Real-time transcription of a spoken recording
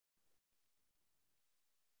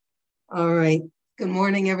All right. Good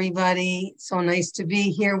morning, everybody. So nice to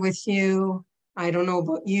be here with you. I don't know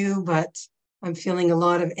about you, but I'm feeling a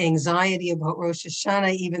lot of anxiety about Rosh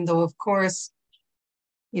Hashanah, even though, of course,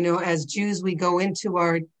 as Jews, we go into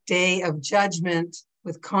our day of judgment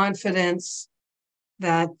with confidence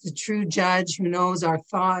that the true judge who knows our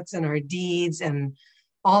thoughts and our deeds and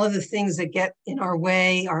all of the things that get in our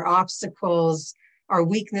way, our obstacles, our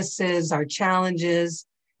weaknesses, our challenges,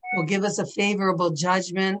 will give us a favorable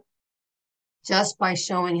judgment just by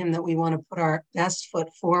showing him that we want to put our best foot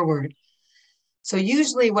forward. So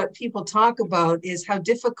usually what people talk about is how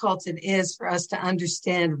difficult it is for us to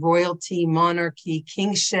understand royalty, monarchy,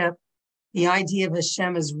 kingship, the idea of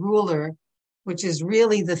Hashem as ruler, which is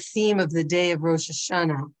really the theme of the day of Rosh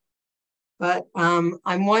Hashanah. But I'm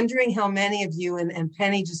wondering how many of you, and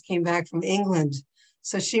Penny just came back from England,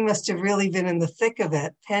 so she must have really been in the thick of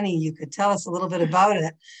it. Penny, you could tell us a little bit about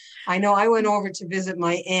it. I know I went over to visit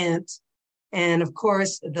my aunt, and of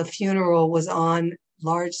course, the funeral was on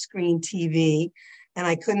large screen TV, and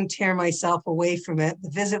I couldn't tear myself away from it. The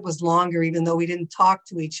visit was longer, even though we didn't talk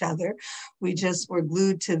to each other. We just were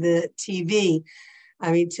glued to the TV,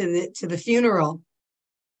 to the funeral.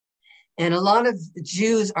 And a lot of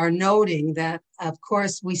Jews are noting that, of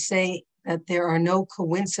course, we say that there are no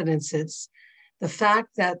coincidences. The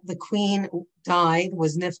fact that the queen died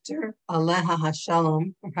was Nifter, Aleha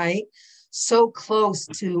Hashalom, right? So close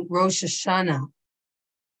to Rosh Hashanah,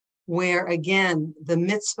 where again, the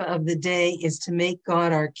mitzvah of the day is to make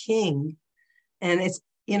God our king. And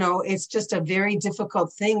it's just a very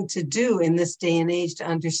difficult thing to do in this day and age to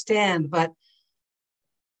understand. But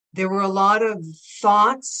there were a lot of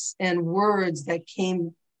thoughts and words that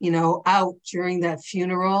came, out during that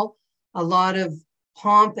funeral, a lot of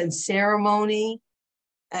pomp and ceremony.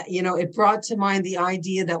 It brought to mind the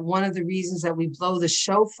idea that one of the reasons that we blow the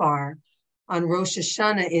shofar on Rosh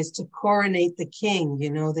Hashanah is to coronate the king.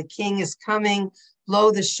 The king is coming,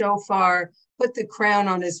 blow the shofar, put the crown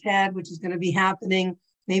on his head, which is going to be happening.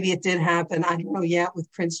 Maybe it did happen. I don't know yet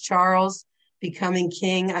with Prince Charles becoming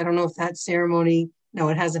king. I don't know if that ceremony, no,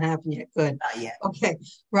 it hasn't happened yet. Good. Not yet. Okay,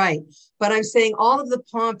 right. But I'm saying all of the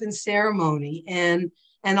pomp and ceremony and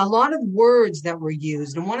a lot of words that were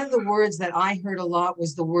used. And one of the words that I heard a lot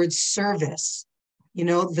was the word service.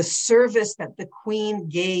 The service that the queen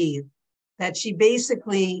gave, that she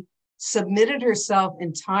basically submitted herself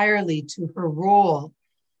entirely to her role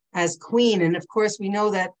as queen. And of course, we know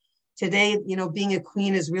that today, being a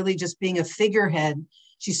queen is really just being a figurehead.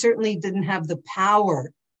 She certainly didn't have the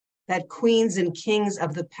power that queens and kings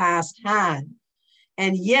of the past had.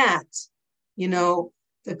 And yet,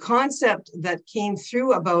 the concept that came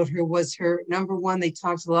through about her was her, number one, they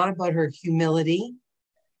talked a lot about her humility.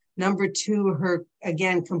 Number two, her,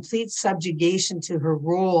 again, complete subjugation to her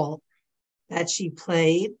role that she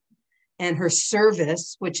played, and her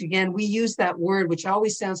service, which again, we use that word, which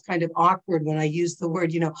always sounds kind of awkward when I use the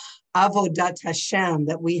word, avodat Hashem,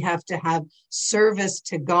 that we have to have service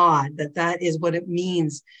to God, that is what it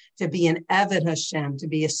means to be an Eved Hashem, to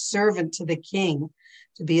be a servant to the king,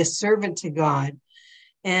 to be a servant to God.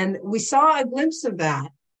 And we saw a glimpse of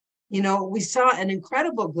that. We saw an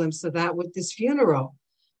incredible glimpse of that with this funeral.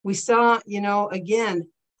 We saw, again,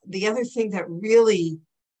 the other thing that really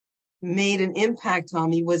made an impact on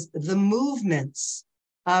me was the movements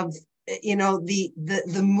of, the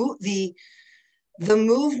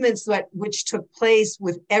movements which took place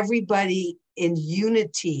with everybody in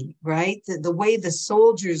unity, right? The way the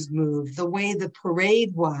soldiers moved, the way the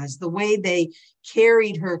parade was, the way they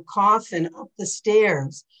carried her coffin up the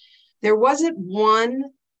stairs. There wasn't one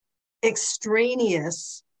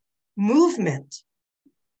extraneous movement.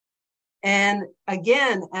 And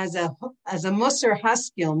again, as a Musar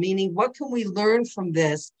Haskell, meaning what can we learn from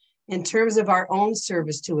this in terms of our own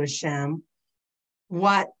service to Hashem?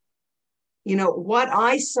 What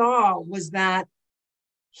I saw was that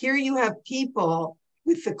here you have people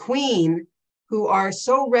with the queen who are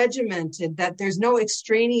so regimented that there's no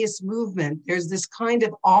extraneous movement. There's this kind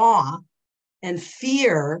of awe and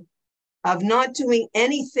fear of not doing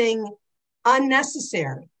anything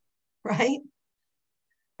unnecessary, right?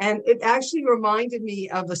 And it actually reminded me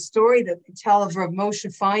of a story that they tell of Rav Moshe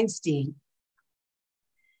Feinstein.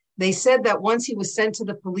 They said that once he was sent to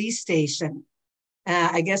the police station,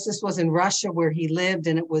 I guess this was in Russia where he lived,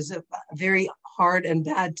 and it was a very hard and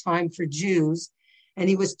bad time for Jews, and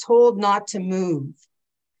he was told not to move.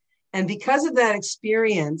 And because of that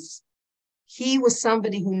experience, he was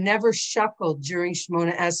somebody who never shuckled during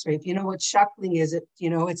Shemona Esrei. If you know what shuckling is,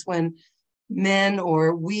 it's when men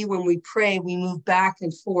or when we pray, we move back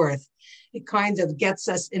and forth. It kind of gets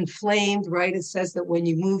us inflamed, right? It says that when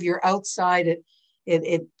you move your outside,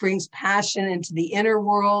 It brings passion into the inner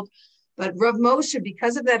world. But Rav Moshe,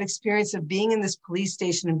 because of that experience of being in this police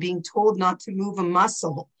station and being told not to move a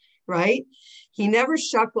muscle, right? He never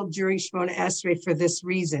shuckled during Shemona Esrei for this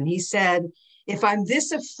reason. He said, if I'm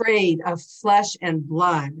this afraid of flesh and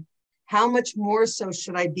blood, how much more so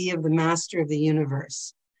should I be of the master of the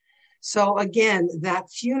universe? So again,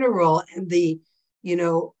 that funeral and the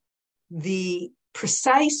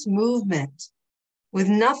precise movement with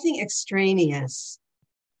nothing extraneous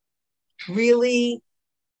really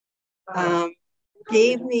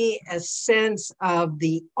gave me a sense of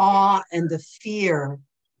the awe and the fear,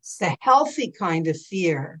 the healthy kind of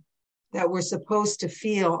fear that we're supposed to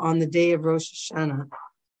feel on the day of Rosh Hashanah.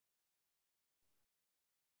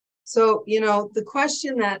 So, the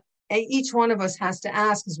question that each one of us has to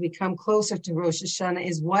ask as we come closer to Rosh Hashanah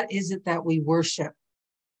is, what is it that we worship?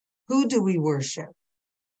 Who do we worship?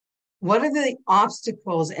 What are the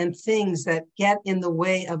obstacles and things that get in the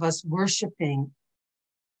way of us worshiping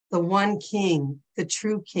the one king, the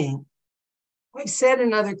true king? I've said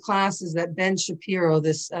in other classes that Ben Shapiro,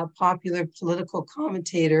 this popular political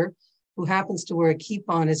commentator who happens to wear a kippah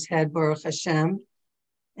on his head, Baruch Hashem,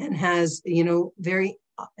 and has,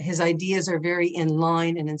 his ideas are very in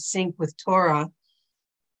line and in sync with Torah,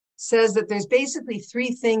 says that there's basically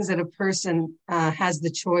three things that a person has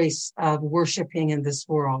the choice of worshiping in this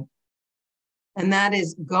world. And that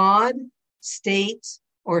is God, state,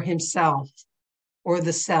 or himself, or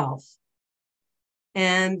the self.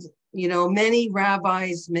 And, many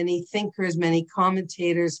rabbis, many thinkers, many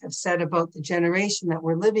commentators have said about the generation that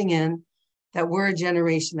we're living in, that we're a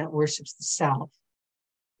generation that worships the self.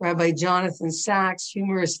 Rabbi Jonathan Sachs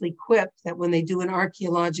humorously quipped that when they do an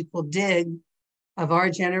archaeological dig of our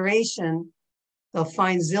generation, they'll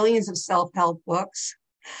find zillions of self-help books,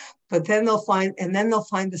 but then they'll find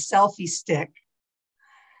the selfie stick.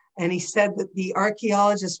 And he said that the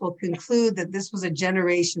archaeologists will conclude that this was a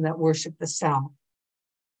generation that worshiped the self.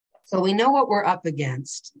 So we know what we're up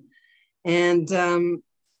against. And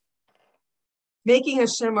making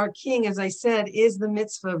Hashem our king, as I said, is the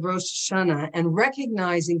mitzvah of Rosh Hashanah, and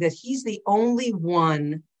recognizing that he's the only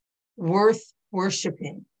one worth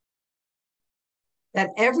worshiping.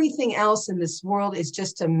 That everything else in this world is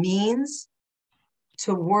just a means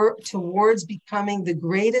to work towards becoming the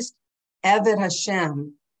greatest Eved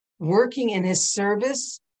Hashem, working in his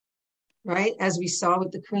service, right? As we saw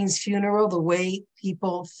with the Queen's funeral, the way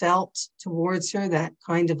people felt towards her, that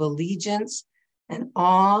kind of allegiance and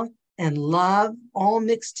awe and love all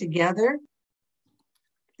mixed together.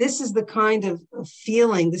 This is the kind of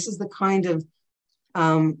feeling, this is the kind of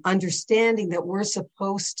understanding that we're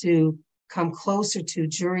supposed to come closer to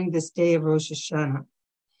during this day of Rosh Hashanah.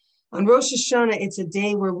 On Rosh Hashanah, it's a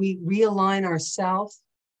day where we realign ourselves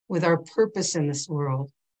with our purpose in this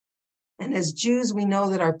world. And as Jews, we know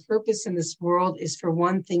that our purpose in this world is for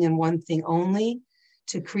one thing and one thing only,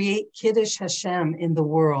 to create Kiddush Hashem in the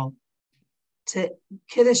world. To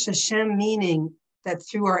Kiddush Hashem, meaning that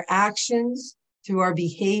through our actions, through our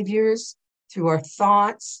behaviors, through our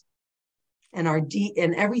thoughts, and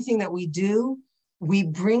and everything that we do, we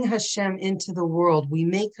bring Hashem into the world. We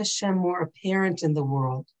make Hashem more apparent in the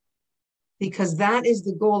world, because that is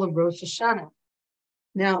the goal of Rosh Hashanah.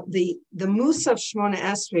 Now, the Musaf Shemona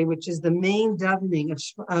Esrei, which is the main davening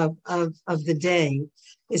of the day,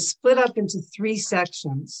 is split up into three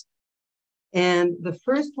sections. And the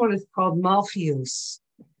first one is called Malchius.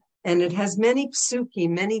 And it has many psukim,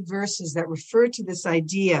 many verses that refer to this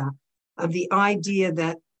idea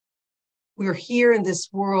that we're here in this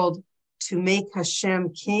world to make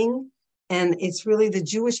Hashem king. And it's really the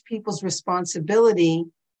Jewish people's responsibility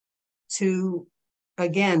to,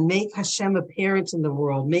 again, make Hashem apparent in the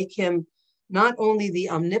world, make him not only the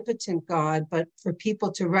omnipotent God, but for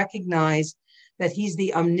people to recognize that he's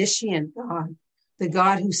the omniscient God, the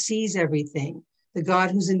God who sees everything, the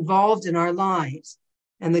God who's involved in our lives,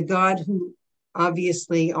 and the God who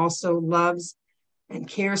obviously also loves and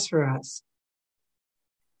cares for us.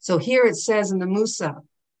 So here it says in the Musaf,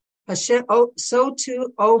 Hashem, so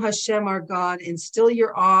too, O Hashem our God, instill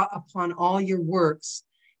your awe upon all your works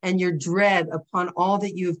and your dread upon all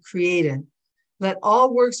that you have created. Let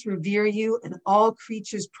all works revere you and all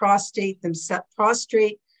creatures prostrate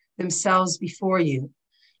themselves before you.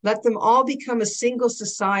 Let them all become a single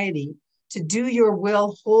society to do your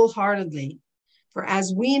will wholeheartedly. For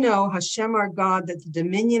as we know, Hashem our God, that the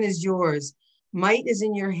dominion is yours, might is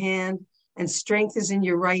in your hand, and strength is in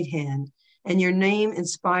your right hand, and your name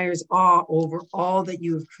inspires awe over all that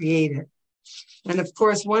you have created. And of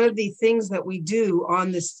course, one of the things that we do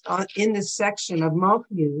in this section of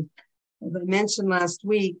Malchut, as I mentioned last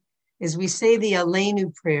week, is we say the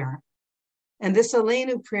Aleinu prayer. And this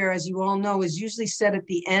Aleinu prayer, as you all know, is usually said at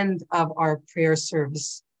the end of our prayer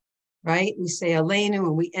service, right? We say Aleinu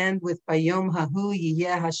and we end with Bayom Hahu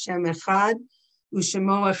Yiyeh Hashem Echad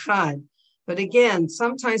U'Shemo Echad. But again,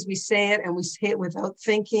 sometimes we say it and we say it without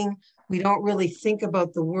thinking. We don't really think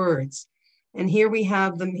about the words. And here we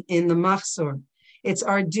have them in the Machzor. It's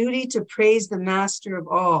our duty to praise the master of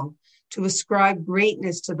all, to ascribe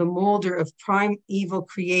greatness to the molder of primeval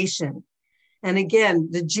creation. And again,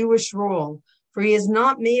 the Jewish role, for he has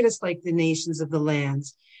not made us like the nations of the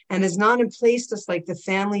lands and has not emplaced us like the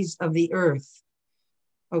families of the earth.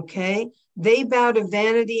 Okay? They bow to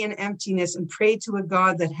vanity and emptiness and pray to a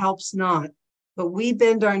God that helps not. But we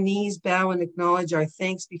bend our knees, bow, and acknowledge our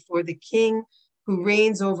thanks before the King who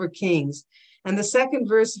reigns over kings. And the second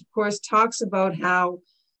verse, of course, talks about how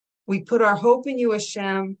we put our hope in you,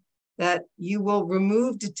 Hashem, that you will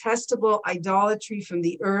remove detestable idolatry from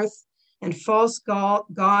the earth and false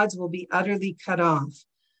gods will be utterly cut off,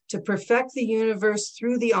 to perfect the universe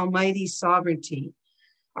through the Almighty sovereignty.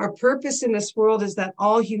 Our purpose in this world is that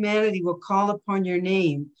all humanity will call upon your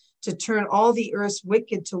name to turn all the earth's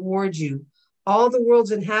wicked toward you. All the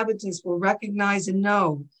world's inhabitants will recognize and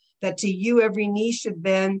know that to you every knee should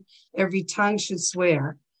bend, every tongue should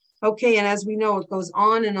swear. Okay, and as we know, it goes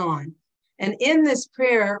on and on. And in this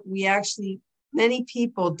prayer, many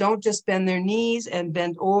people don't just bend their knees and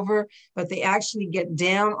bend over, but they actually get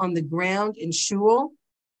down on the ground in shul.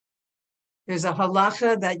 There's a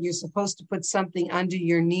halacha that you're supposed to put something under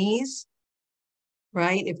your knees,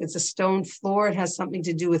 right? If it's a stone floor, it has something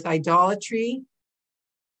to do with idolatry.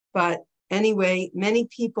 But anyway, many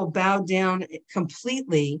people bow down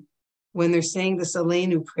completely when they're saying this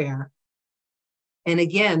Aleinu prayer. And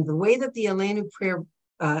again, the way that the Aleinu prayer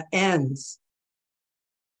ends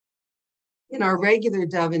in our regular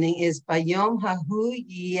davening is Bayom Hahu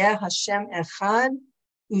Yiyeh Hashem Echad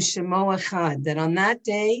U'Shemo Echad. That on that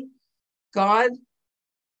day, God,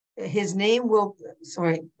 Bayom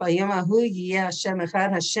Hahu Yiyeh Hashem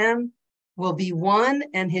Echad, Hashem will be one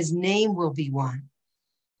and his name will be one.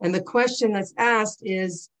 And the question that's asked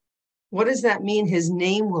is, what does that mean? His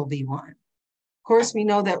name will be one. Of course, we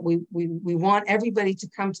know that we want everybody to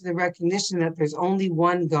come to the recognition that there's only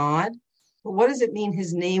one God. But what does it mean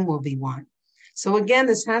his name will be one? So again,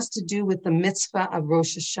 this has to do with the mitzvah of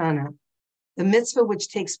Rosh Hashanah, the mitzvah which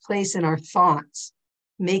takes place in our thoughts,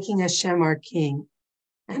 making Hashem our king.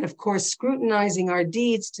 And of course, scrutinizing our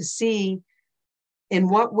deeds to see in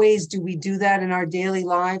what ways do we do that in our daily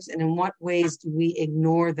lives and in what ways do we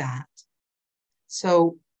ignore that.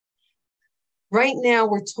 So right now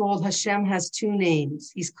we're told Hashem has two names.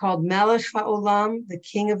 He's called Melech HaOlam, the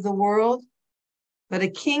king of the world, but a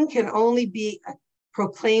king can only be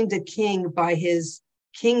proclaimed a king by his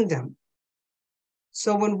kingdom.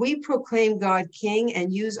 So when we proclaim God king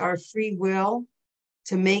and use our free will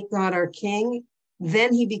to make God our king,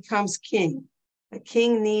 then he becomes king. A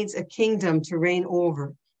king needs a kingdom to reign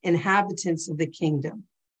over, inhabitants of the kingdom.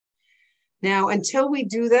 Now, until we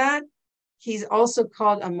do that, he's also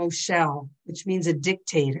called a moshel, which means a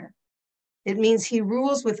dictator. It means he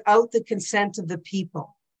rules without the consent of the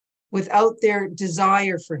people, without their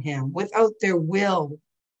desire for him, without their will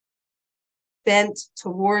bent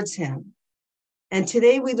towards him. And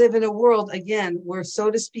today we live in a world, again, where,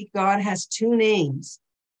 so to speak, God has two names.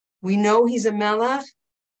 We know he's a melech,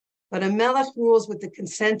 but a melech rules with the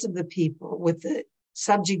consent of the people, with the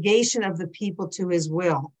subjugation of the people to his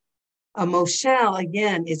will. A moshel,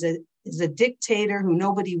 again, is a dictator who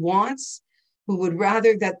nobody wants, who would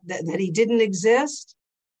rather that he didn't exist.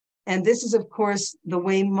 And this is, of course, the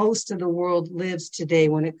way most of the world lives today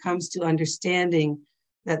when it comes to understanding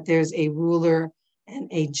that there's a ruler and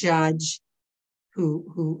a judge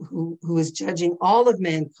who is judging all of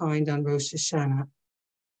mankind on Rosh Hashanah.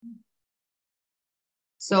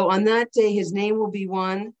 So on that day, his name will be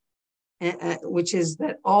one, which is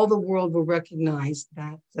that all the world will recognize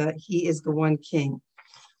that he is the one king.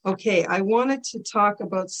 Okay, I wanted to talk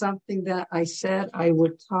about something that I said I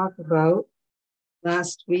would talk about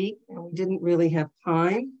last week, and we didn't really have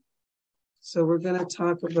time. So we're going to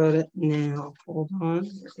talk about it now. Hold on,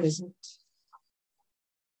 where is it?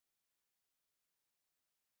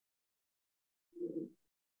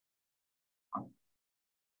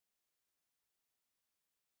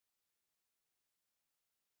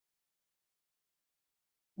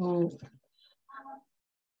 Oh.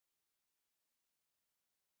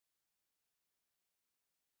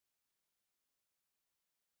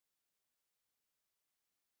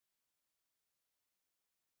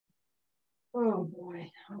 Oh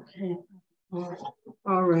boy. Okay.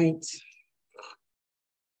 All right.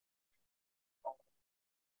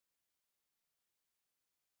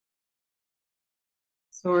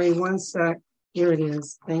 Sorry, one sec. Here it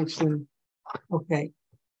is. Thank you. Okay.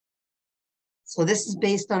 So this is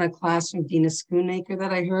based on a class from Dina Schoonmaker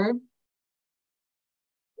that I heard.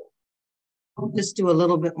 I'll just do a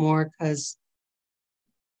little bit more because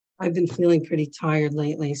I've been feeling pretty tired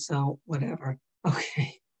lately, so whatever.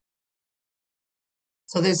 Okay.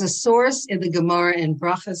 So there's a source in the Gemara in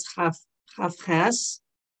Brachas Chaf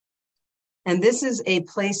and this is a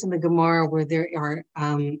place in the Gemara where there are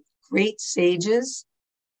great sages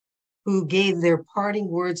who gave their parting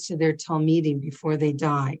words to their Talmidim before they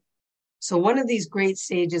died. So one of these great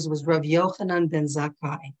sages was Rav Yochanan ben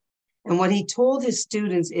Zakkai. And what he told his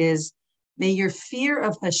students is, may your fear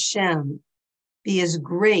of Hashem be as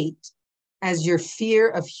great as your fear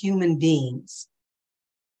of human beings.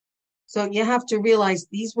 So you have to realize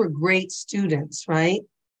these were great students, right?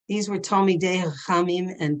 These were Talmidei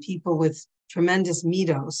Chachamim and people with tremendous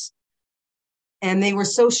midos. And they were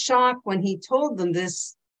so shocked when he told them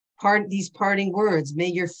these parting words. May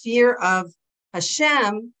your fear of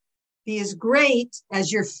Hashem be as great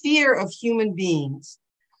as your fear of human beings.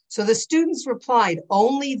 So the students replied,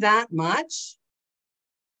 only that much?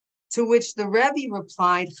 To which the Rebbe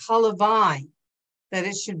replied, Chalavai, that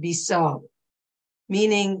it should be so.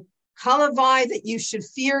 Meaning, Chalavai, that you should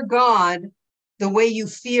fear God the way you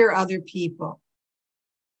fear other people.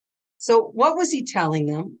 So what was he telling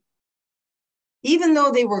them? Even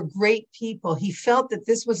though they were great people, he felt that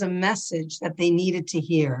this was a message that they needed to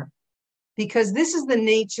hear, because this is the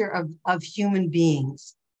nature of human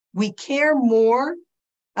beings. We care more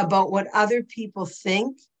about what other people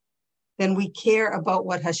think than we care about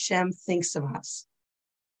what Hashem thinks of us.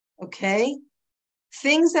 Okay?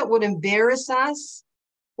 Things that would embarrass us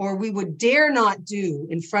or we would dare not do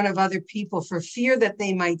in front of other people for fear that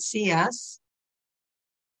they might see us,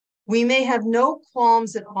 we may have no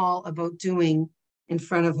qualms at all about doing in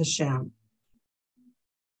front of Hashem.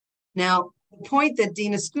 Now, the point that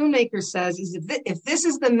Dina Schoonmaker says is if this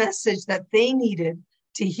is the message that they needed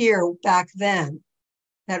to hear back then,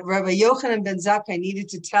 that Rabbi Yochanan ben Zakkai needed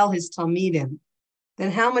to tell his Talmidim,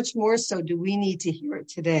 then how much more so do we need to hear it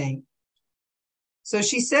today? So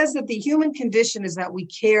she says that the human condition is that we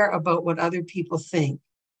care about what other people think,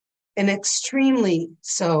 and extremely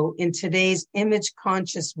so in today's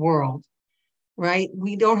image-conscious world, right?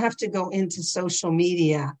 We don't have to go into social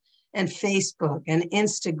media and Facebook and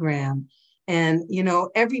Instagram and,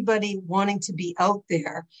 everybody wanting to be out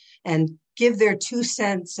there and give their 2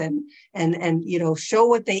 cents and show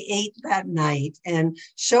what they ate that night and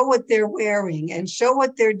show what they're wearing and show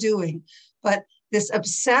what they're doing. But this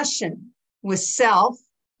obsession with self,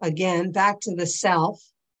 again, back to the self,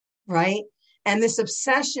 right? And this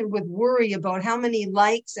obsession with worry about how many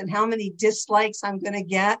likes and how many dislikes I'm going to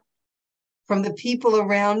get from the people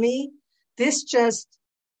around me, this just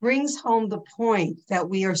brings home the point that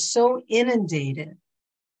we are so inundated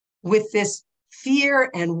with this fear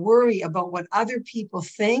and worry about what other people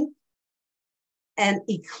think and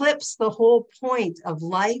eclipse the whole point of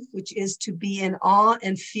life, which is to be in awe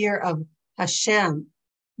and fear of Hashem,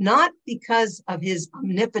 not because of his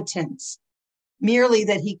omnipotence, merely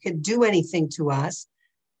that he could do anything to us,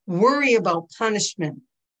 worry about punishment,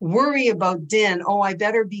 worry about din. Oh, I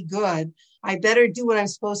better be good. I better do what I'm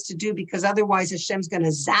supposed to do because otherwise Hashem's going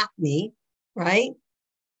to zap me, right?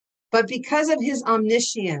 But because of his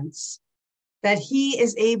omniscience, that he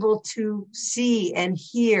is able to see and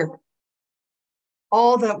hear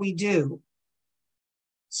all that we do.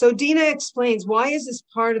 So Dina explains, why is this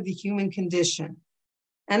part of the human condition?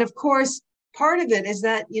 And of course, part of it is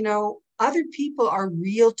that, other people are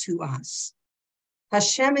real to us.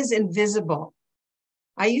 Hashem is invisible.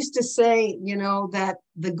 I used to say, that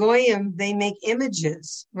the Goyim, they make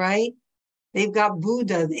images, right? They've got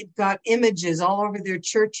Buddha, they've got images all over their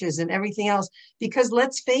churches and everything else, because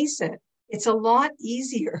let's face it, it's a lot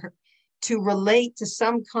easier to relate to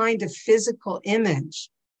some kind of physical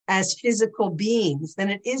image as physical beings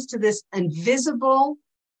than it is to this invisible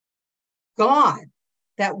God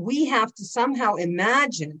that we have to somehow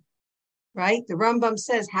imagine, right? The Rambam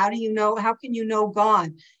says, how can you know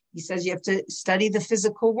God? He says you have to study the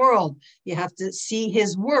physical world. You have to see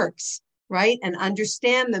his works, right? And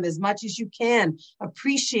understand them as much as you can,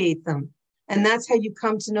 appreciate them. And that's how you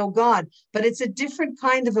come to know God. But it's a different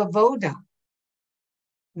kind of avoda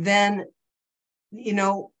than,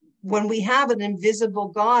 when we have an invisible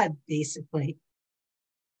God, basically.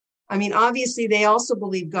 I mean, obviously, they also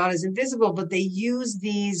believe God is invisible, but they use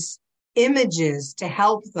these images to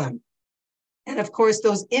help them. And of course,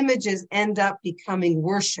 those images end up becoming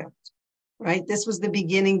worshipped, right? This was the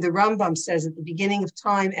beginning. The Rambam says at the beginning of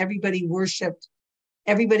time, everybody worshipped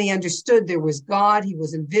Everybody understood there was God. He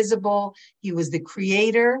was invisible. He was the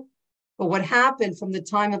creator. But what happened from the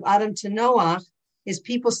time of Adam to Noah is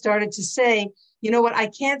people started to say, you know what, I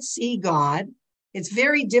can't see God. It's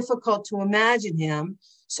very difficult to imagine him.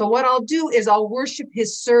 So what I'll do is I'll worship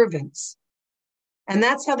his servants. And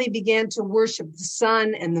that's how they began to worship the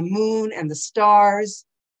sun and the moon and the stars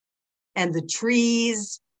and the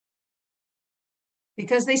trees.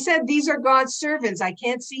 Because they said, these are God's servants. I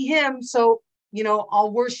can't see him. So,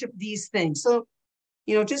 I'll worship these things. So,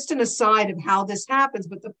 just an aside of how this happens.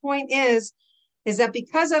 But the point is that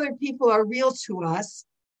because other people are real to us,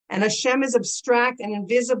 and Hashem is abstract and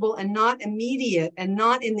invisible and not immediate and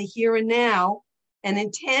not in the here and now and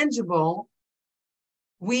intangible,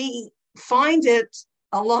 we find it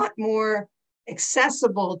a lot more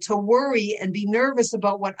accessible to worry and be nervous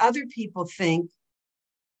about what other people think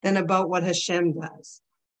than about what Hashem does.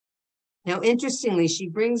 Now, interestingly, she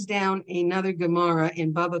brings down another Gemara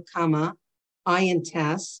in Baba Kama, Ayin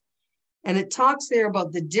Tes, and it talks there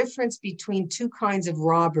about the difference between two kinds of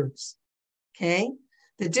robbers, okay?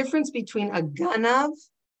 The difference between a ganav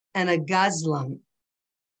and a gazlan.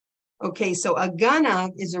 Okay, so a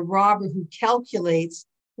ganav is a robber who calculates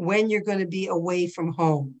when you're going to be away from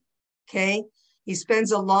home, okay? He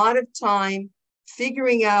spends a lot of time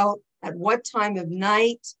figuring out at what time of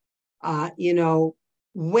night,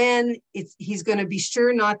 when he's going to be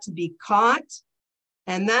sure not to be caught.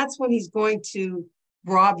 And that's when he's going to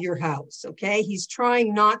rob your house, okay? He's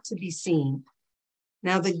trying not to be seen.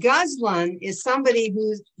 Now, the gazlan is somebody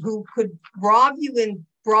who could rob you in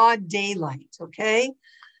broad daylight, okay?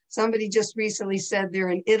 Somebody just recently said they're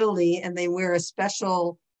in Italy and they wear a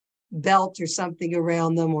special belt or something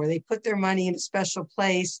around them, or they put their money in a special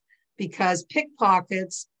place because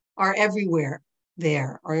pickpockets are everywhere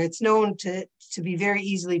there, or it's known to be very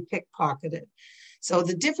easily pickpocketed. So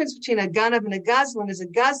the difference between a ganav and a gazlan is a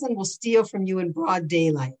gazlan will steal from you in broad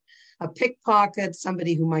daylight. A pickpocket,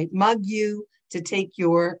 somebody who might mug you to take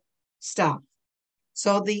your stuff.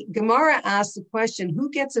 So the Gemara asks the question,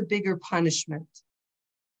 who gets a bigger punishment?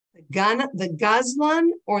 The gazlan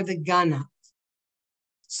or the ganav?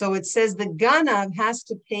 So it says the ganav has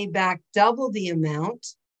to pay back double the amount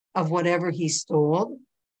of whatever he stole.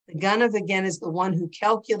 The ganav, again, is the one who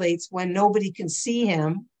calculates when nobody can see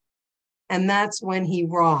him, and that's when he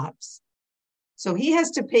robs. So he has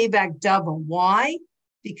to pay back double. Why?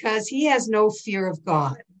 Because he has no fear of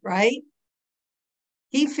God, right?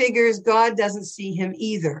 He figures God doesn't see him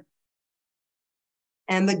either.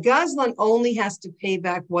 And the gazlan only has to pay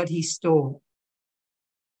back what he stole.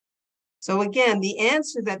 So again, the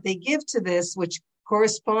answer that they give to this, which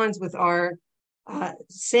corresponds with our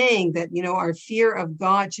saying that, our fear of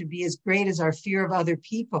God should be as great as our fear of other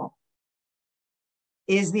people,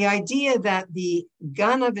 is the idea that the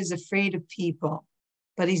ganav is afraid of people,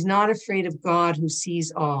 but he's not afraid of God who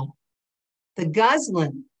sees all. The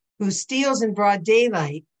gazlan, who steals in broad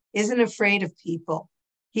daylight, isn't afraid of people.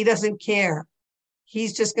 He doesn't care.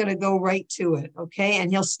 He's just going to go right to it, okay?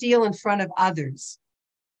 And he'll steal in front of others.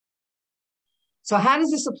 So how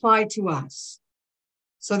does this apply to us?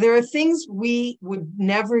 So there are things we would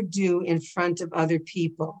never do in front of other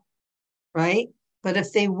people, right? But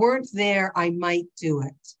if they weren't there, I might do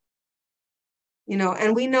it.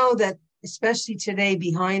 And we know that, especially today,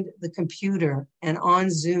 behind the computer and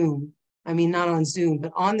on Zoom, not on Zoom,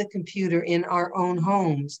 but on the computer in our own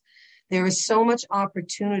homes, there is so much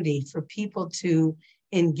opportunity for people to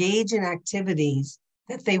engage in activities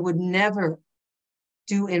that they would never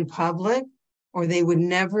do in public, or they would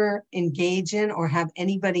never engage in or have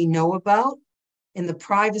anybody know about in the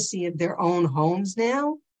privacy of their own homes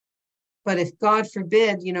now. But if, God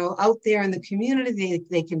forbid, out there in the community,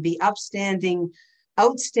 they can be outstanding,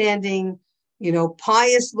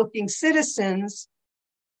 pious-looking citizens.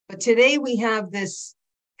 But today we have this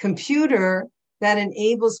computer that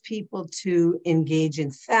enables people to engage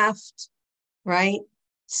in theft, right?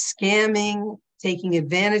 Scamming, taking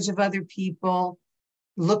advantage of other people,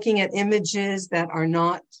 looking at images that are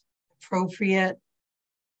not appropriate.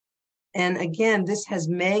 And again, this has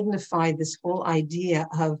magnified this whole idea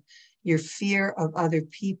of your fear of other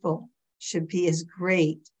people should be as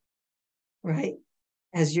great, right?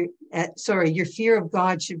 Your fear of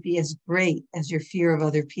God should be as great as your fear of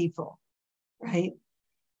other people, right?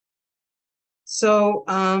 So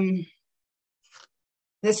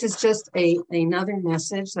this is just another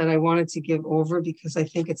message that I wanted to give over because I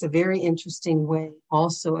think it's a very interesting way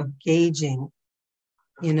also of gauging,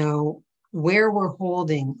 where we're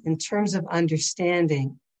holding in terms of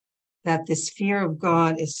understanding that this fear of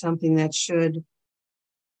God is something that should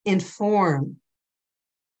inform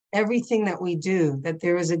everything that we do, that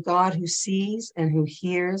there is a God who sees and who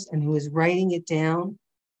hears and who is writing it down,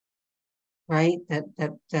 right?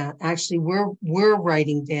 That actually we're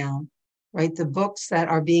writing down, right? The books that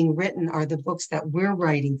are being written are the books that we're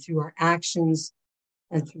writing through our actions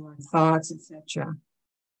and through our thoughts, etc.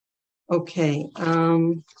 Okay.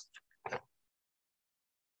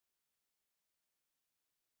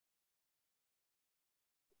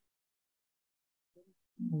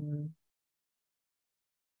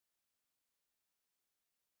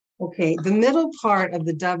 Okay, the middle part of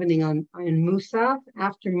the davening in Musaf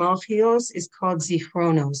after Malchios is called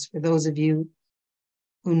Zichronos, for those of you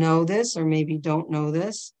who know this or maybe don't know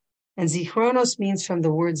this. And Zichronos means from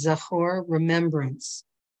the word Zachor, remembrance.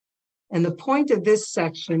 And the point of this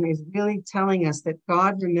section is really telling us that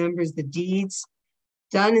God remembers the deeds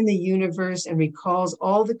done in the universe and recalls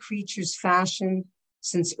all the creatures fashioned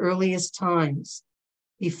since earliest times.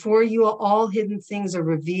 Before you, all hidden things are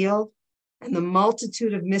revealed, and the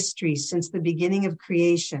multitude of mysteries since the beginning of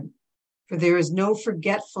creation. For there is no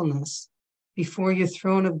forgetfulness before your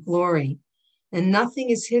throne of glory, and nothing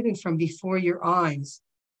is hidden from before your eyes.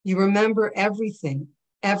 You remember everything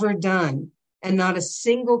ever done, and not a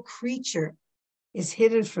single creature is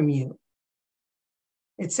hidden from you.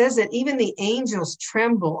 It says that even the angels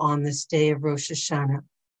tremble on this day of Rosh Hashanah,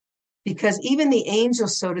 because even the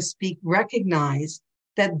angels, so to speak, recognize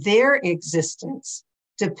that their existence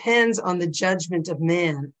depends on the judgment of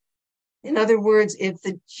man. In other words, if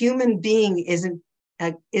the human being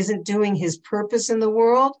isn't doing his purpose in the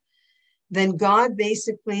world, then God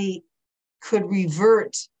basically could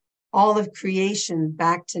revert all of creation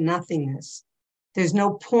back to nothingness. There's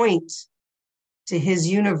no point to his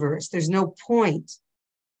universe. There's no point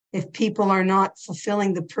if people are not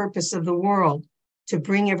fulfilling the purpose of the world to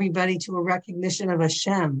bring everybody to a recognition of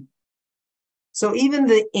Hashem. So even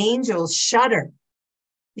the angels shudder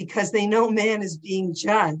because they know man is being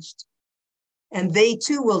judged, and they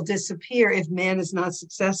too will disappear if man is not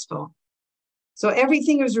successful. So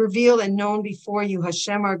everything is revealed and known before you,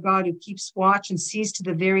 Hashem, our God, who keeps watch and sees to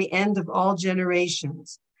the very end of all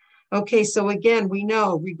generations. Okay, so again, we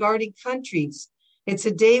know regarding countries, it's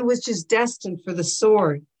a day which is destined for the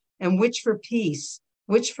sword, and which for peace,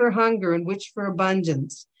 which for hunger, and which for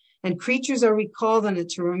abundance. And creatures are recalled on it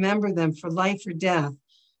to remember them for life or death.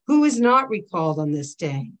 Who is not recalled on this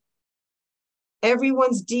day?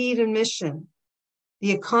 Everyone's deed and mission,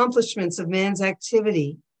 the accomplishments of man's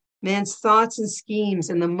activity, man's thoughts and schemes,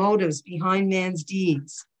 and the motives behind man's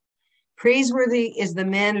deeds. Praiseworthy is the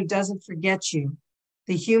man who doesn't forget you,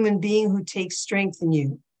 the human being who takes strength in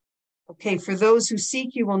you. Okay, for those who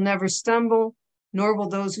seek you will never stumble, nor will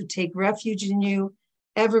those who take refuge in you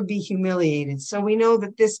ever be humiliated. So we know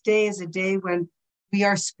that this day is a day when we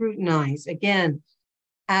are scrutinized, again,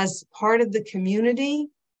 as part of the community,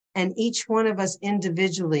 and each one of us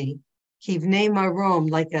individually, kivnei marom,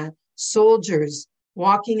 like a soldiers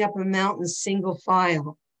walking up a mountain single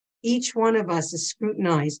file. Each one of us is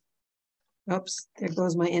scrutinized. Oops, there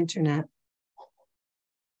goes my internet.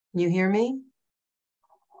 Can you hear me?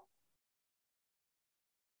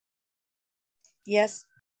 Yes.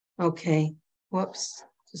 Okay. Whoops,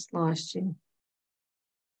 just lost you.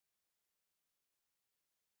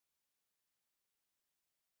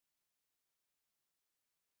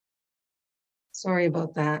 Sorry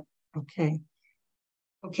about that. Okay,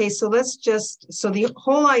 so the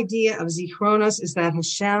whole idea of Zichronos is that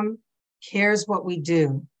Hashem cares what we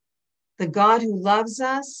do. The God who loves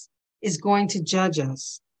us is going to judge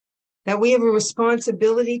us. That we have a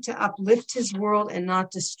responsibility to uplift his world and not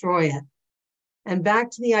destroy it. And back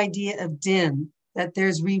to the idea of din, that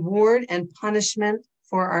there's reward and punishment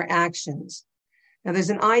for our actions. Now there's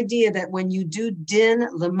an idea that when you do din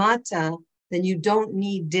lamata, then you don't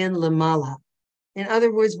need din lamala. In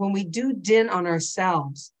other words, when we do din on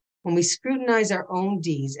ourselves, when we scrutinize our own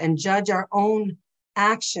deeds and judge our own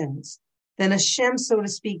actions, then Hashem, so to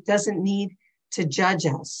speak, doesn't need to judge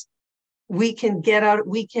us. We can get out,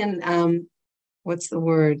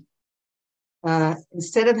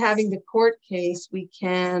 instead of having the court case, we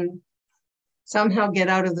can somehow get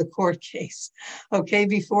out of the court case. Okay,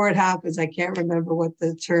 before it happens, I can't remember what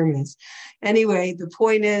the term is. Anyway, the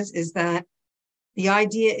point is that the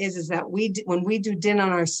idea is that when we do din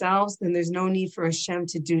on ourselves, then there's no need for Hashem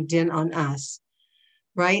to do din on us,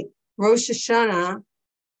 right? Rosh Hashanah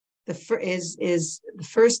is the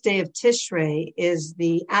first day of Tishrei, is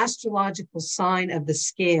the astrological sign of the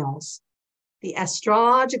scales. The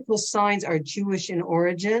astrological signs are Jewish in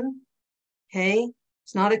origin, okay?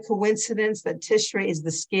 It's not a coincidence that Tishrei is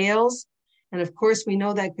the scales. And of course, we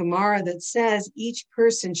know that Gemara that says each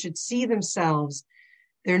person should see themselves,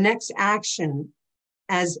 their next action,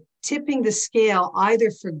 as tipping the scale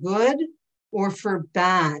either for good or for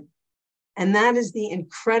bad. And that is the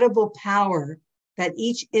incredible power that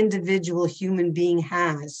each individual human being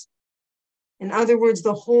has. In other words,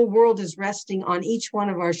 the whole world is resting on each one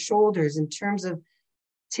of our shoulders in terms of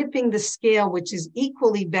tipping the scale, which is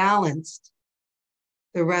equally balanced,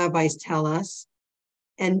 the rabbis tell us.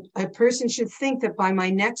 And a person should think that by my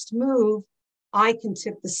next move, I can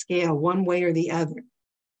tip the scale one way or the other.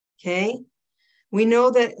 Okay? We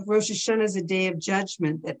know that Rosh Hashanah is a day of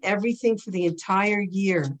judgment, that everything for the entire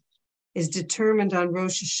year is determined on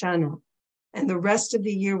Rosh Hashanah, and the rest of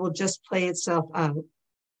the year will just play itself out.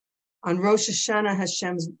 On Rosh Hashanah,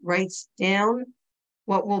 Hashem writes down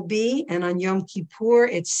what will be, and on Yom Kippur,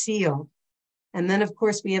 it's sealed. And then, of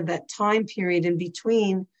course, we have that time period in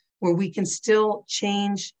between where we can still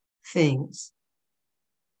change things.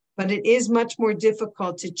 But it is much more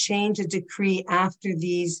difficult to change a decree after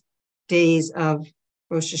these days of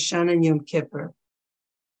Rosh Hashanah and Yom Kippur.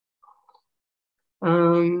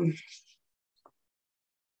 Okay,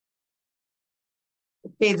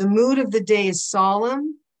 the mood of the day is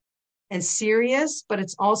solemn and serious, but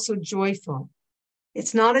it's also joyful.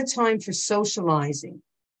 It's not a time for socializing.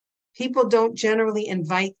 People don't generally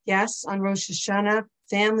invite guests on Rosh Hashanah.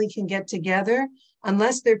 Family can get together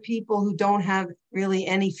unless they're people who don't have really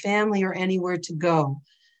any family or anywhere to go.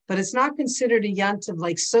 But it's not considered a yontiv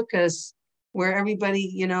like Sukkot, where everybody,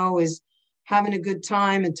 is having a good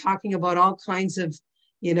time and talking about all kinds of,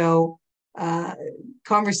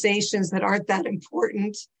 conversations that aren't that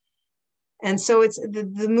important. And so it's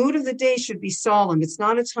the mood of the day should be solemn. It's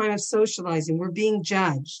not a time of socializing. We're being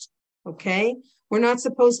judged, okay? We're not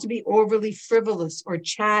supposed to be overly frivolous or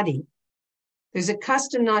chatty. There's a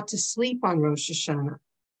custom not to sleep on Rosh Hashanah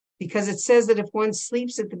because it says that if one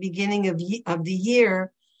sleeps at the beginning of the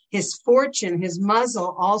year, his fortune, his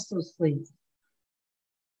mazel also sleeps.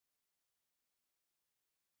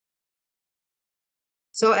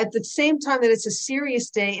 So at the same time that it's a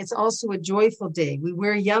serious day, it's also a joyful day. We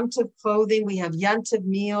wear Yom Tov clothing, we have Yom Tov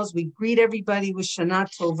meals, we greet everybody with Shana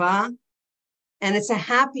Tova, and it's a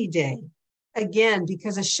happy day. Again,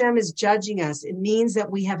 because Hashem is judging us, it means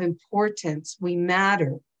that we have importance, we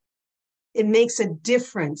matter. It makes a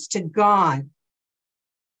difference to God.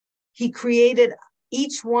 He created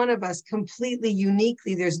each one of us completely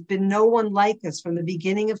uniquely. There's been no one like us from the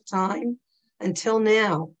beginning of time until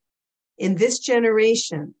now. In this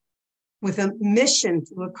generation, with a mission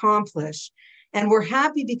to accomplish. And we're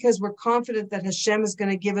happy because we're confident that Hashem is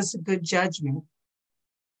going to give us a good judgment.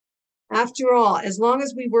 After all, as long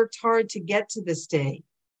as we worked hard to get to this day,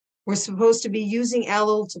 we're supposed to be using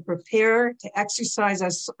Elul to prepare, to exercise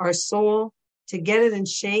our soul, to get it in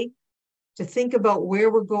shape, to think about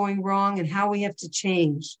where we're going wrong and how we have to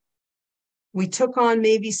change. We took on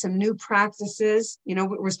maybe some new practices.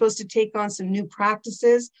 We're supposed to take on some new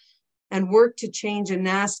practices and work to change a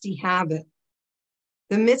nasty habit.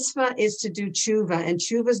 The mitzvah is to do tshuva, and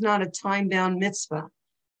tshuva is not a time-bound mitzvah.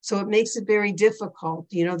 So it makes it very difficult.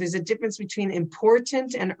 There's a difference between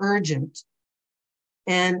important and urgent.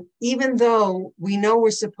 And even though we know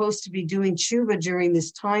we're supposed to be doing tshuva during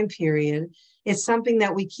this time period, it's something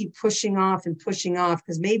that we keep pushing off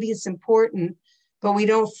because maybe it's important, but we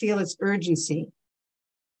don't feel its urgency.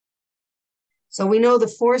 So we know the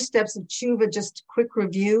 4 steps of tshuva, just a quick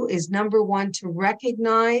review, is number 1, to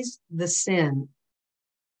recognize the sin.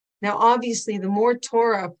 Now, obviously, the more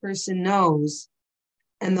Torah a person knows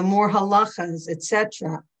and the more halachas,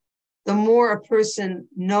 etc., the more a person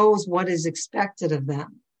knows what is expected of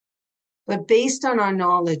them. But based on our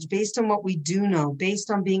knowledge, based on what we do know, based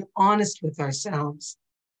on being honest with ourselves,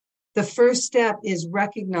 the first step is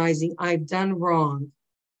recognizing I've done wrong,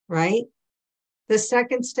 right? The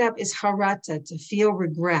second step is harata, to feel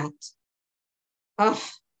regret. Oh,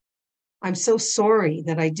 I'm so sorry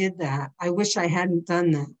that I did that. I wish I hadn't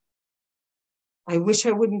done that. I wish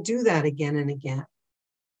I wouldn't do that again and again,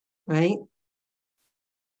 right?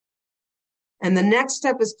 And the next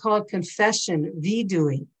step is called confession,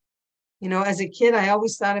 vidui. As a kid, I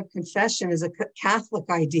always thought of confession as a Catholic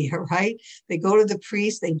idea, right? They go to the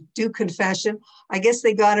priest, they do confession. I guess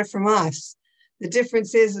they got it from us. The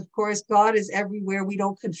difference is, of course, God is everywhere. We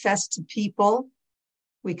don't confess to people.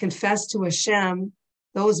 We confess to Hashem,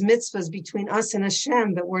 those mitzvahs between us and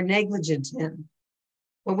Hashem that we're negligent in.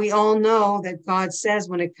 But we all know that God says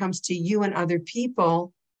when it comes to you and other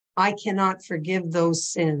people, I cannot forgive those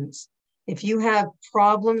sins. If you have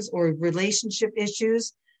problems or relationship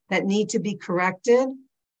issues that need to be corrected,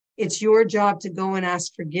 it's your job to go and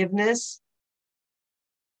ask forgiveness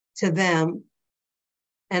to them.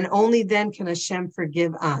 And only then can Hashem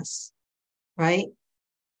forgive us, right?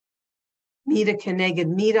 Mita keneged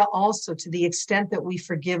mita also, to the extent that we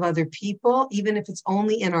forgive other people, even if it's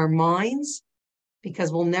only in our minds,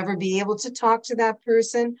 because we'll never be able to talk to that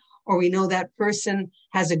person, or we know that person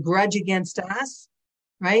has a grudge against us,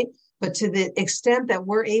 right? But to the extent that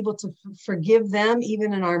we're able to forgive them,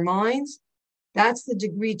 even in our minds, that's the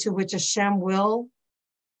degree to which Hashem will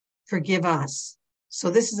forgive us. So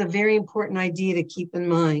this is a very important idea to keep in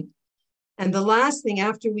mind. And the last thing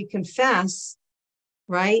after we confess,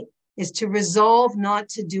 right, is to resolve not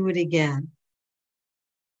to do it again.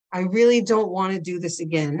 I really don't want to do this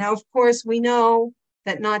again. Now, of course, we know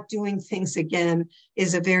that not doing things again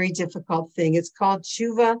is a very difficult thing. It's called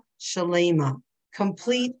tshuva shalema,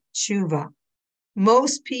 complete tshuva.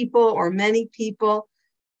 Most people, or many people,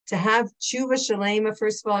 to have tshuva shalema,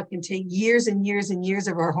 first of all, it can take years and years and years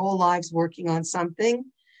of our whole lives working on something.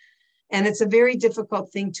 And it's a very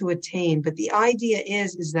difficult thing to attain. But the idea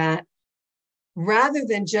is that rather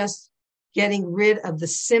than just getting rid of the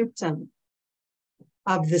symptom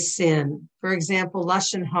of the sin, for example,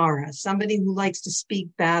 lashon hara, somebody who likes to speak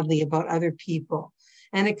badly about other people,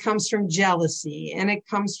 and it comes from jealousy, and it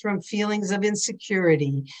comes from feelings of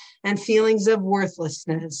insecurity, and feelings of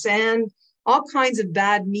worthlessness, and all kinds of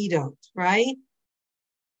bad midot, right?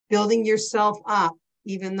 Building yourself up,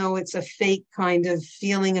 even though it's a fake kind of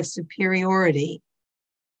feeling of superiority.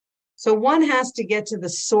 So one has to get to the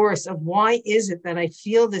source of why is it that I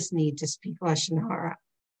feel this need to speak lashon hara?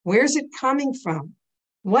 Where's it coming from?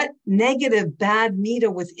 What negative, bad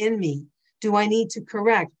midah within me do I need to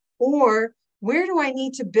correct? Or where do I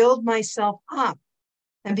need to build myself up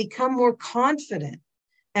and become more confident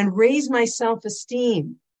and raise my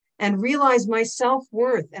self-esteem and realize my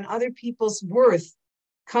self-worth and other people's worth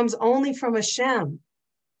comes only from Hashem,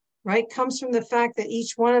 right? Comes from the fact that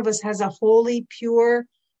each one of us has a holy, pure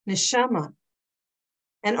neshama.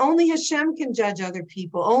 And only Hashem can judge other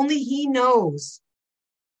people. Only He knows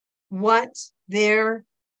what their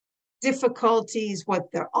difficulties,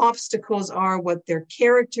 what their obstacles are, what their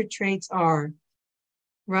character traits are,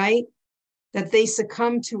 right? That they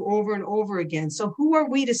succumb to over and over again. So who are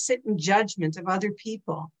we to sit in judgment of other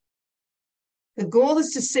people? The goal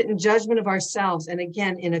is to sit in judgment of ourselves, and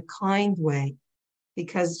again, in a kind way.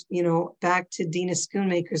 Because, back to Dina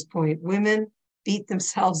Schoonmaker's point, women beat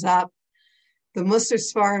themselves up. The Musar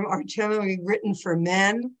Sfarim are generally written for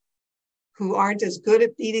men who aren't as good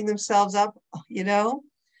at beating themselves up,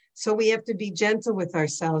 So we have to be gentle with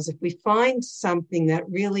ourselves. If we find something that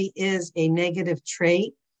really is a negative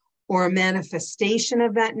trait or a manifestation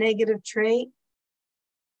of that negative trait,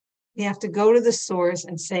 we have to go to the source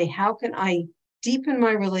and say, how can I deepen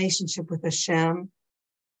my relationship with Hashem,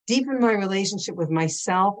 deepen my relationship with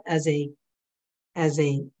myself as a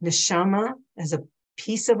neshama, as a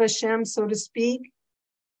piece of Hashem, so to speak,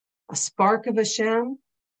 a spark of Hashem,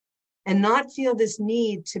 and not feel this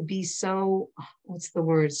need to be so,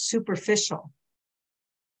 superficial,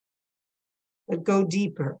 but go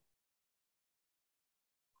deeper.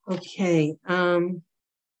 Okay.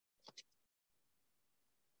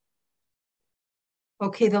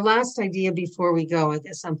 Okay, the last idea before we go, I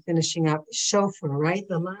guess I'm finishing up, shofar, right?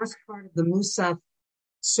 The last part of the Musaf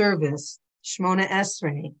service, Shmona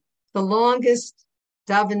Esrei, the longest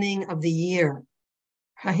davening of the year,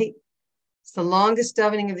 right? It's the longest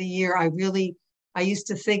davening of the year. I used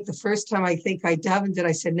to think the first time I davened it,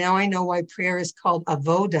 I said, now I know why prayer is called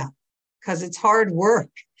avoda, because it's hard work,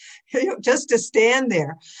 just to stand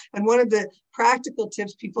there. And one of the practical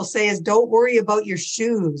tips people say is don't worry about your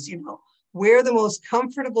shoes, wear the most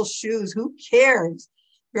comfortable shoes. Who cares,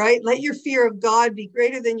 right? Let your fear of God be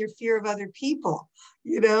greater than your fear of other people,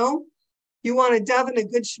 You want to daven a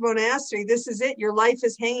good Shemona Esrei, this is it. Your life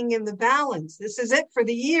is hanging in the balance. This is it for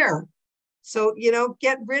the year. So,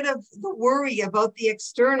 get rid of the worry about the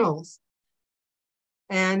externals.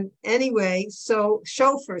 And anyway, so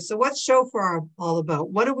shofar. So what's shofar all about?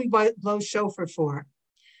 What do we blow shofar for?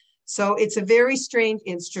 So it's a very strange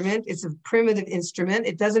instrument. It's a primitive instrument.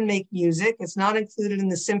 It doesn't make music. It's not included in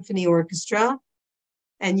the symphony orchestra.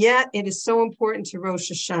 And yet it is so important to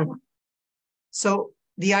Rosh Hashanah. So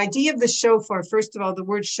the idea of the shofar, first of all, the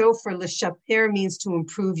word shofar, l'shaper, means to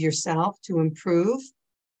improve yourself, to improve.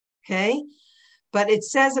 Okay. But it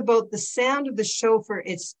says about the sound of the shofar,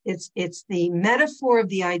 it's the metaphor of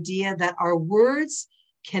the idea that our words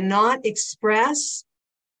cannot express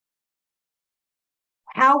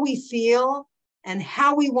how we feel and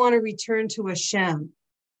how we want to return to Hashem,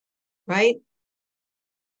 right?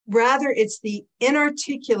 Rather, it's the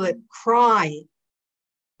inarticulate cry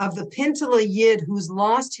of the Pintele Yid who's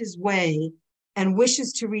lost his way and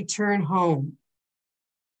wishes to return home.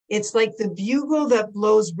 It's like the bugle that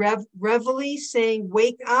blows reveille saying,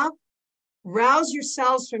 wake up, Rouse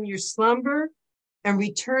yourselves from your slumber and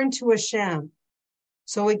return to Hashem.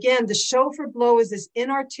 So again, the shofar blow is this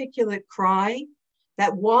inarticulate cry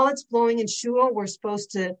that while it's blowing in shul, we're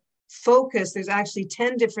supposed to focus. There's actually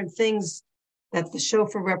 10 different things that the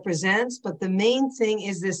shofar represents, but the main thing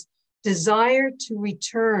is this desire to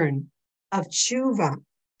return of tshuva,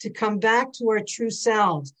 to come back to our true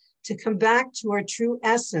selves, to come back to our true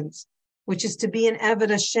essence, which is to be an Eved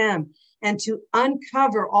Hashem, and to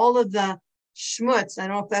uncover all of the schmutz, I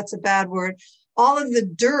don't know if that's a bad word, all of the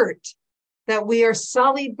dirt that we are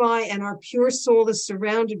sullied by and our pure soul is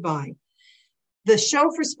surrounded by. The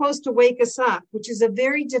shofar is supposed to wake us up, which is a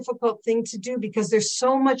very difficult thing to do because there's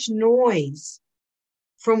so much noise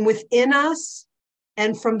from within us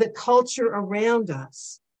and from the culture around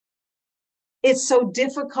us. It's so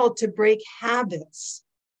difficult to break habits.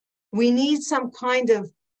 We need some kind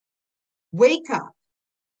of wake up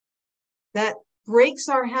that breaks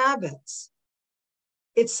our habits.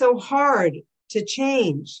 It's so hard to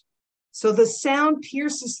change. So the sound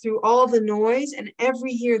pierces through all the noise, and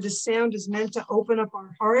every year the sound is meant to open up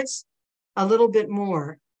our hearts a little bit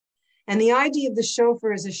more. And the idea of the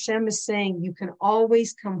shofar is Hashem is saying, you can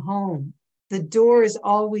always come home. The door is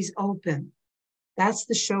always open. That's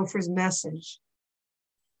the shofar's message.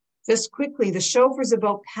 Just quickly, the shofar is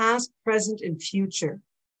about past, present, and future.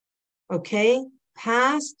 Okay?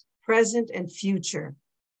 Past, present, and future.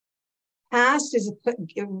 Past is,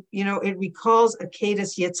 it recalls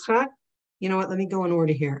Akedas Yitzchak. You know what? Let me go in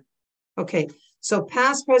order here. Okay. So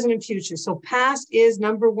past, present, and future. So past is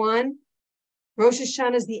number one. Rosh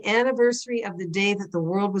Hashanah is the anniversary of the day that the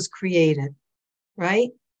world was created, right?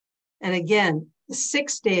 And again, the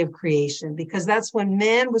sixth day of creation, because that's when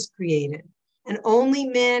man was created. And only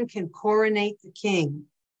man can coronate the king.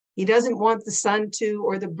 He doesn't want the sun to,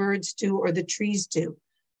 or the birds to, or the trees to.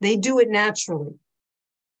 They do it naturally.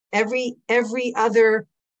 Every other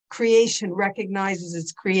creation recognizes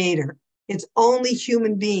its creator. It's only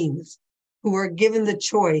human beings who are given the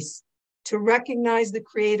choice to recognize the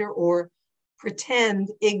creator or pretend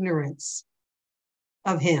ignorance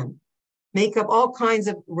of him, make up all kinds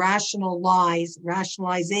of rational lies,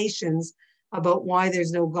 rationalizations about why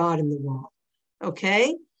there's no God in the world.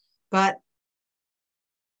 Okay? But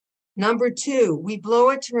number two, we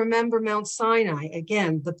blow it to remember Mount Sinai.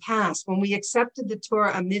 Again, the past, when we accepted the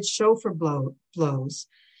Torah amid shofar blows.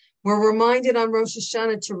 We're reminded on Rosh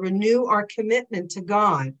Hashanah to renew our commitment to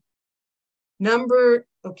God.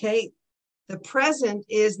 The present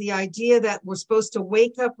is the idea that we're supposed to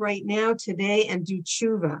wake up right now, today, and do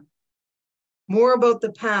tshuva. More about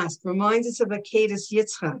the past reminds us of Akedas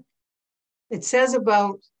Yitzchak. It says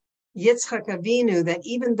about Yitzchak Avinu that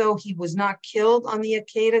even though he was not killed on the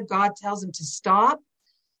Akedah, God tells him to stop.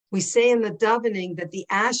 We say in the davening that the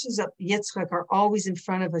ashes of Yitzchak are always in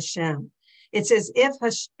front of Hashem. It's as if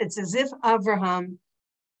Avraham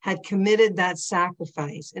had committed that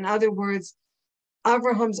sacrifice. In other words,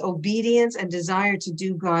 Avraham's obedience and desire to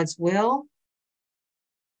do God's will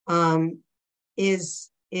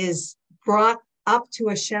is brought up to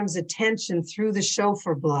Hashem's attention through the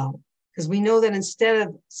shofar blow. Because we know that instead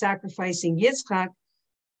of sacrificing Yitzchak,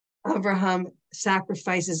 Avraham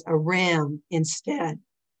sacrifices a ram instead.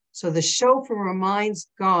 So the shofar reminds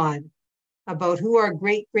God about who our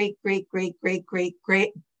great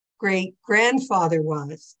grandfather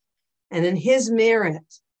was. And in his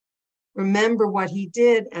merit, remember what he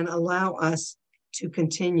did and allow us to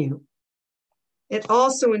continue. It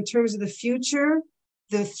also, in terms of the future,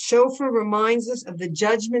 the shofar reminds us of the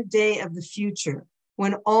judgment day of the future,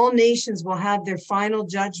 when all nations will have their final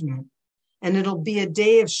judgment. And it'll be a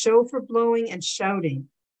day of shofar blowing and shouting.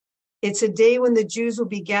 It's a day when the Jews will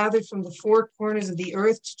be gathered from the four corners of the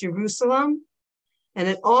earth to Jerusalem. And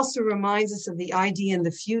it also reminds us of the idea in the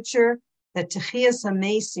future that Techiyas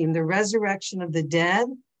HaMesim, the resurrection of the dead,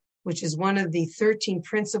 which is one of the 13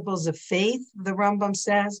 principles of faith, the Rambam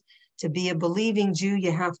says, to be a believing Jew,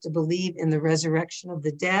 you have to believe in the resurrection of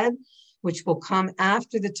the dead, which will come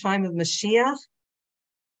after the time of Mashiach.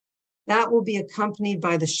 That will be accompanied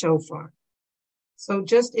by the shofar. So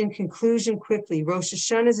just in conclusion, quickly, Rosh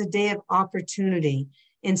Hashanah is a day of opportunity.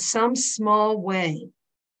 In some small way,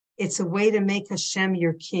 it's a way to make Hashem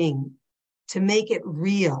your king, to make it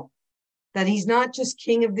real, that he's not just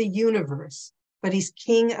king of the universe, but he's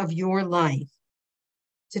king of your life.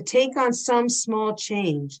 To take on some small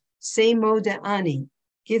change, say moda'ani,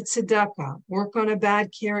 give tzedakah, work on a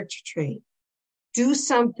bad character trait, do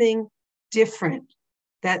something different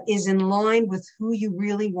that is in line with who you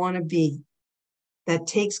really want to be, that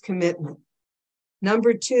takes commitment.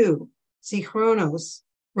 Number two, zichronos,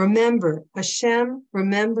 remember, Hashem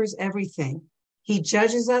remembers everything. He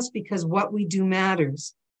judges us because what we do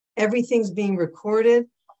matters. Everything's being recorded.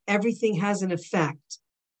 Everything has an effect.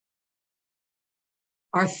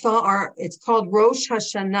 It's called Rosh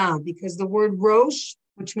Hashanah because the word Rosh,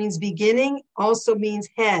 which means beginning, also means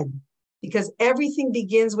head, because everything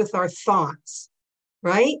begins with our thoughts,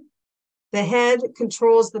 right? The head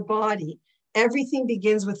controls the body. Everything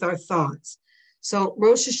begins with our thoughts. So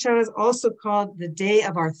Rosh Hashanah is also called the day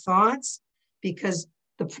of our thoughts because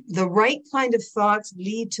the right kind of thoughts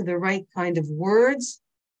lead to the right kind of words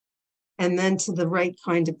and then to the right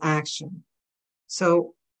kind of action.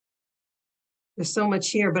 So there's so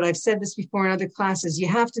much here, but I've said this before in other classes. You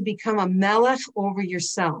have to become a melech over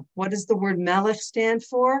yourself. What does the word melech stand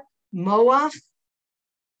for? Moach,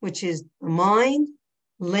 which is the mind,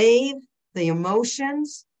 Lev, the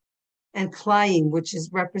emotions, and Klayim, which is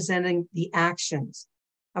representing the actions.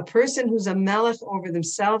 A person who's a melech over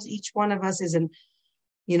themselves, each one of us is an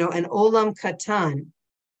olam katan.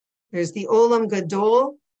 There's the olam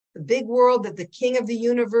gadol, the big world that the king of the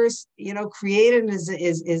universe, created and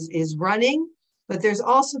is running. But there's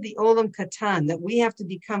also the olam katan, that we have to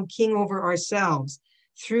become king over ourselves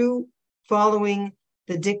through following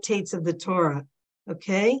the dictates of the Torah.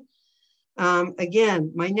 Okay?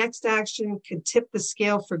 Again, my next action could tip the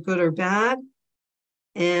scale for good or bad.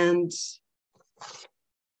 And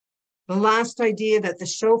the last idea that the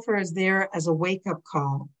shofar is there as a wake-up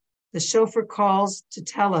call. The shofar calls to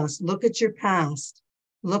tell us, look at your past,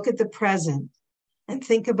 look at the present, and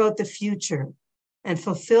think about the future, and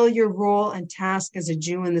fulfill your role and task as a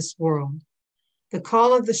Jew in this world. The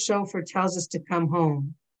call of the shofar tells us to come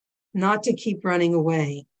home, not to keep running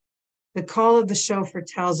away. The call of the shofar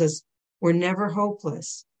tells us we're never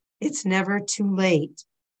hopeless. It's never too late.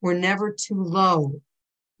 We're never too low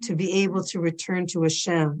to be able to return to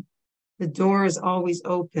Hashem. The door is always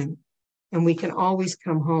open and we can always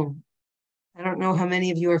come home. I don't know how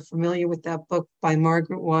many of you are familiar with that book by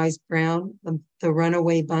Margaret Wise Brown, The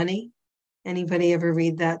Runaway Bunny. Anybody ever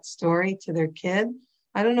read that story to their kid?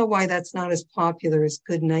 I don't know why that's not as popular as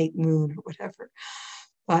Good Night Moon or whatever.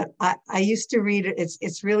 But I used to read it.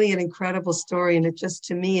 It's really an incredible story. And it's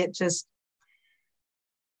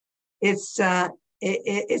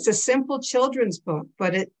a simple children's book,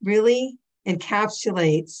 but it really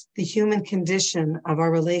encapsulates the human condition of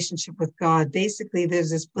our relationship with God. Basically, there's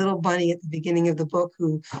this little bunny at the beginning of the book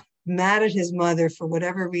who mad at his mother for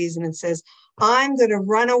whatever reason and says, I'm going to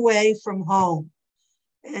run away from home.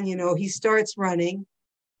 And, he starts running.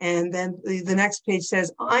 And then the next page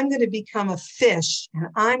says, I'm going to become a fish and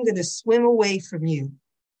I'm going to swim away from you.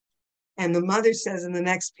 And the mother says in the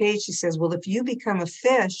next page, she says, well, if you become a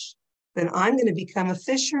fish, then I'm going to become a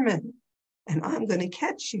fisherman and I'm going to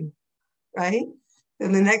catch you, right?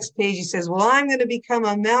 Then the next page, he says, well, I'm going to become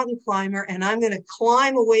a mountain climber and I'm going to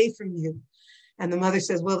climb away from you. And the mother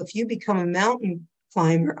says, well, if you become a mountain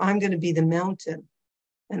climber, I'm going to be the mountain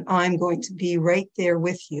and I'm going to be right there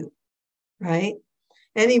with you, right?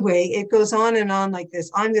 Anyway, it goes on and on like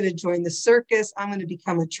this. I'm going to join the circus. I'm going to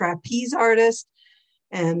become a trapeze artist.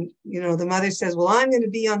 And, the mother says, well, I'm going to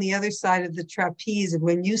be on the other side of the trapeze. And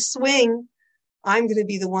when you swing, I'm going to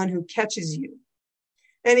be the one who catches you.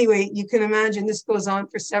 Anyway, you can imagine this goes on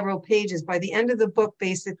for several pages. By the end of the book,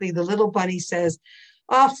 basically, the little bunny says,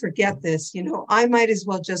 oh, forget this. I might as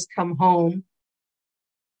well just come home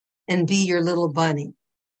and be your little bunny.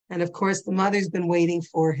 And of course, the mother's been waiting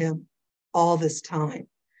for him all this time.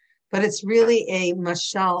 But it's really a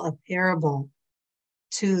mashal, a parable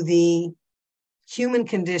to the human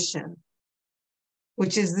condition,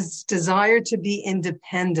 which is this desire to be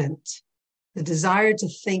independent, the desire to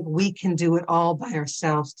think we can do it all by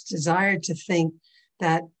ourselves, the desire to think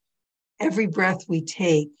that every breath we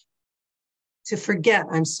take,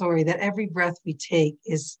 that every breath we take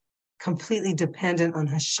is completely dependent on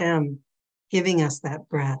Hashem giving us that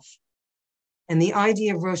breath. And the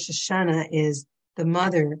idea of Rosh Hashanah is the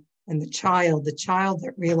mother and the child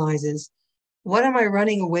that realizes, what am I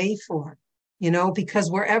running away for?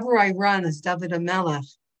 Because wherever I run, as David HaMelech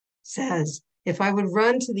says, if I would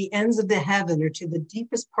run to the ends of the heaven or to the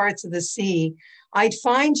deepest parts of the sea, I'd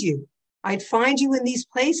find you. I'd find you in these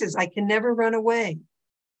places. I can never run away.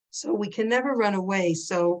 So we can never run away.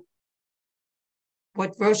 So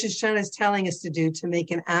what Rosh Hashanah is telling us to do, to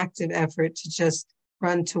make an active effort to just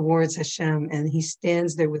run towards Hashem, and he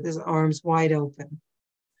stands there with his arms wide open.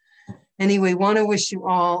 Anyway, want to wish you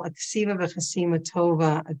all a ksiva v'chasima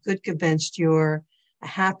tova, a good gebencht year, a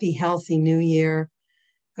happy, healthy new year.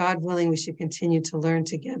 God willing, we should continue to learn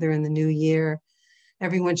together in the new year.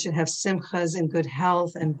 Everyone should have simchas and good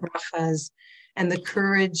health and brachas and the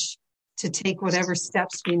courage to take whatever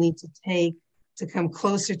steps we need to take to come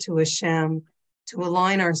closer to Hashem to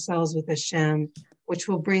align ourselves with Hashem, which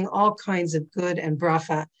will bring all kinds of good and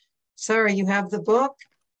bracha. Sarah, you have the book?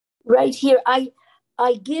 Right here. I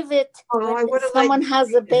give it I when someone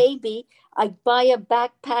has a baby. I buy a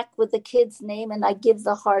backpack with the kid's name and I give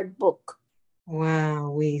the hard book.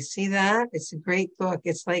 Wow, we see that? It's a great book.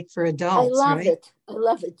 It's like for adults, I right? it. I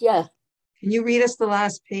love it, yeah. Can you read us the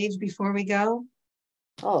last page before we go?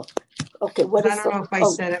 Oh, okay. I don't know if I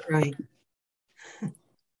said it right.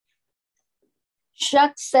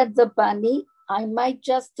 Shucks, said the bunny, I might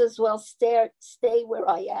just as well stay where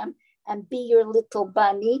I am and be your little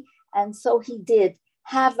bunny. And so he did.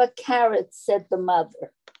 Have a carrot, said the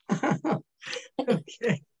mother.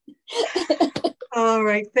 Okay. All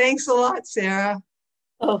right. Thanks a lot, Sarah.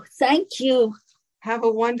 Oh, thank you. Have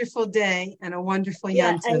a wonderful day and a wonderful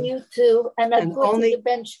Yom Tov. And you too. And a good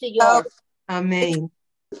bench to yard. Amen.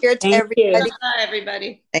 Here to everybody. Bye,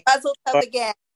 everybody. Mazel tov again.